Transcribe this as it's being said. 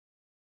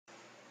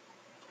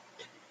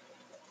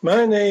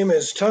My name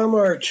is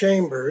Tamar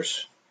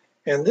Chambers,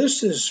 and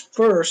this is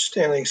first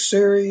in a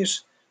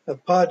series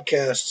of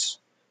podcasts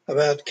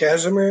about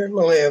Kazimir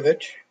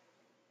Malevich,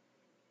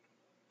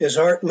 his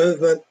art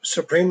movement,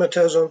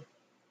 Suprematism,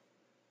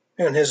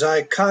 and his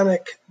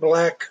iconic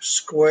black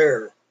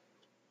square.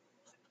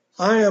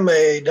 I am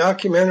a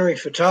documentary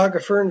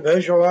photographer and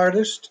visual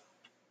artist,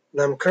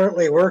 and I'm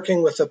currently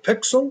working with the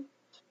Pixel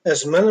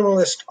as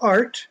minimalist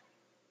art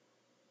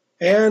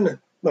and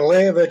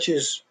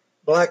Malevich's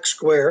black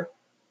square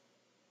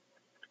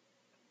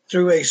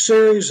through a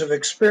series of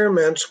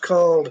experiments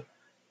called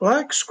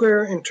Black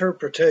Square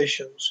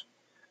Interpretations.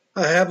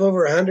 I have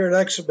over 100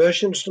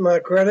 exhibitions to my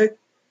credit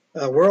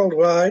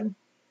worldwide.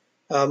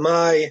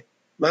 My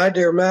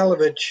Dear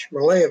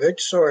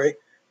Malevich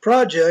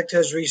project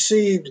has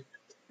received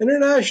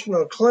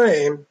international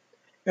acclaim,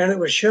 and it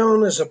was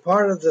shown as a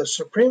part of the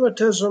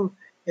Suprematism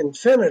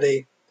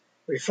Infinity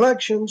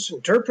Reflections,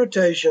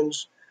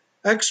 Interpretations,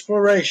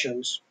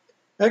 Explorations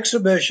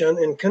exhibition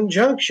in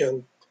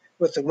conjunction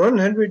with the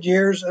 100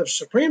 Years of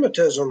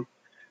Suprematism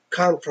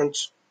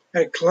conference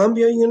at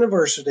Columbia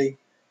University,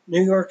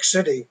 New York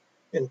City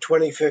in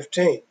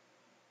 2015.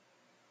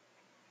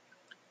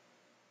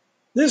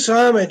 This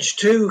homage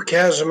to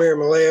Kazimir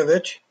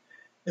Malevich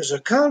is a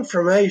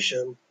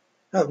confirmation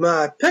of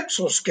my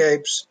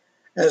pixelscapes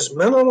as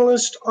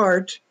minimalist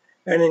art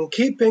and in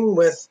keeping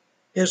with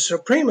his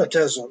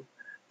suprematism,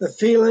 the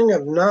feeling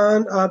of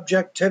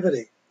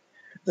non-objectivity,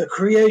 the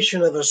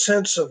creation of a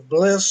sense of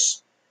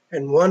bliss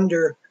and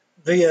wonder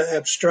via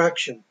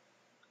abstraction.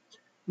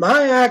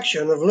 My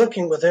action of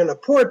looking within a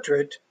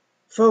portrait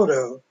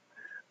photo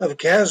of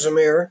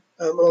Kazimir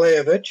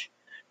Malevich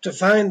to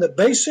find the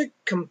basic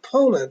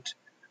component,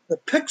 the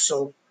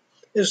pixel,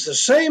 is the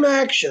same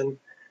action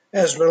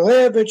as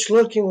Malevich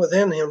looking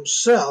within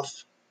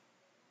himself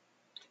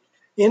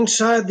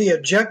inside the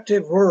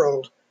objective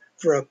world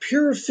for a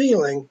pure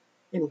feeling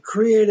in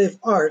creative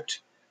art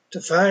to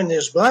find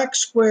his black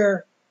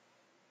square,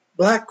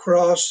 black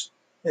cross,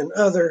 and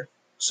other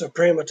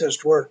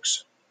suprematist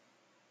works.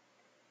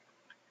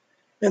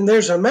 And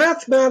there's a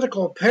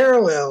mathematical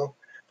parallel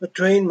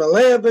between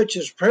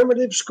Malevich's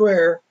primitive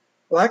square,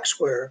 black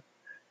square,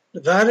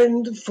 divided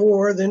into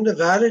 4, then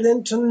divided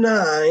into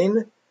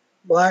 9,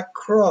 black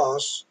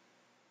cross,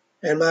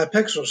 and my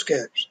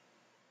pixelscapes.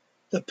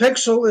 The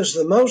pixel is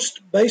the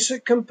most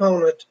basic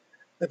component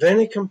of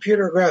any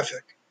computer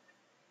graphic,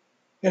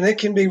 and it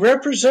can be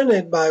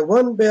represented by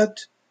 1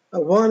 bit,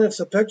 a 1 if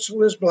the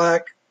pixel is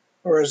black,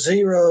 or a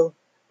 0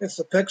 if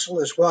the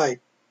pixel is white.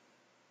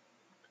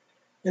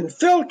 In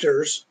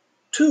filters,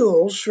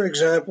 tools, for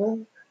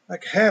example,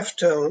 like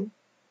halftone,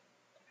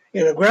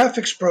 in a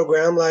graphics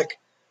program like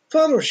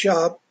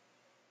Photoshop,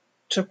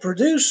 to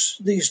produce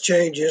these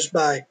changes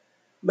by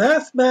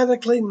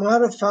mathematically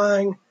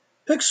modifying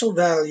pixel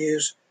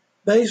values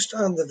based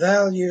on the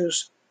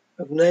values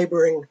of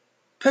neighboring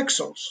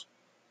pixels.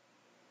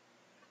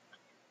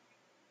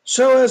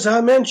 So as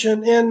I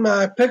mentioned in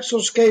my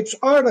Pixelscapes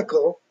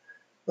article,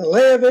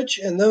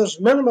 Malevich and those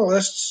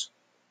minimalists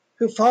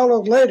who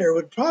followed later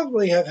would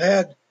probably have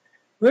had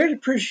great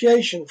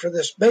appreciation for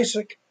this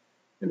basic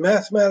and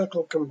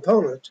mathematical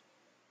component,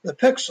 the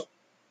pixel.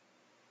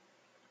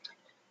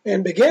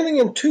 And beginning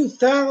in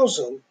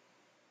 2000,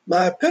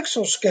 my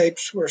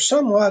pixelscapes were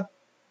somewhat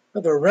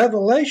of a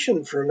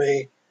revelation for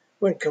me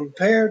when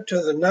compared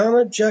to the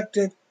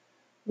non-objective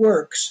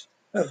works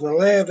of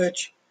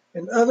Malevich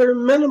and other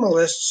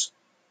minimalists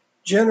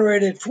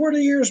generated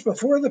 40 years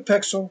before the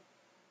pixel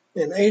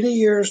and 80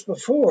 years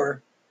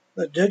before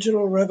the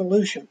digital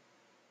revolution.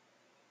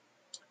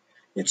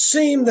 It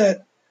seemed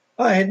that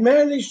I had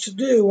managed to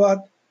do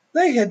what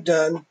they had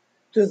done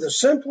through the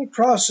simple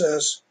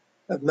process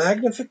of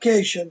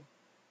magnification,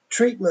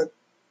 treatment,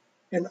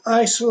 and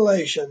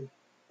isolation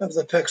of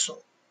the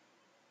pixel.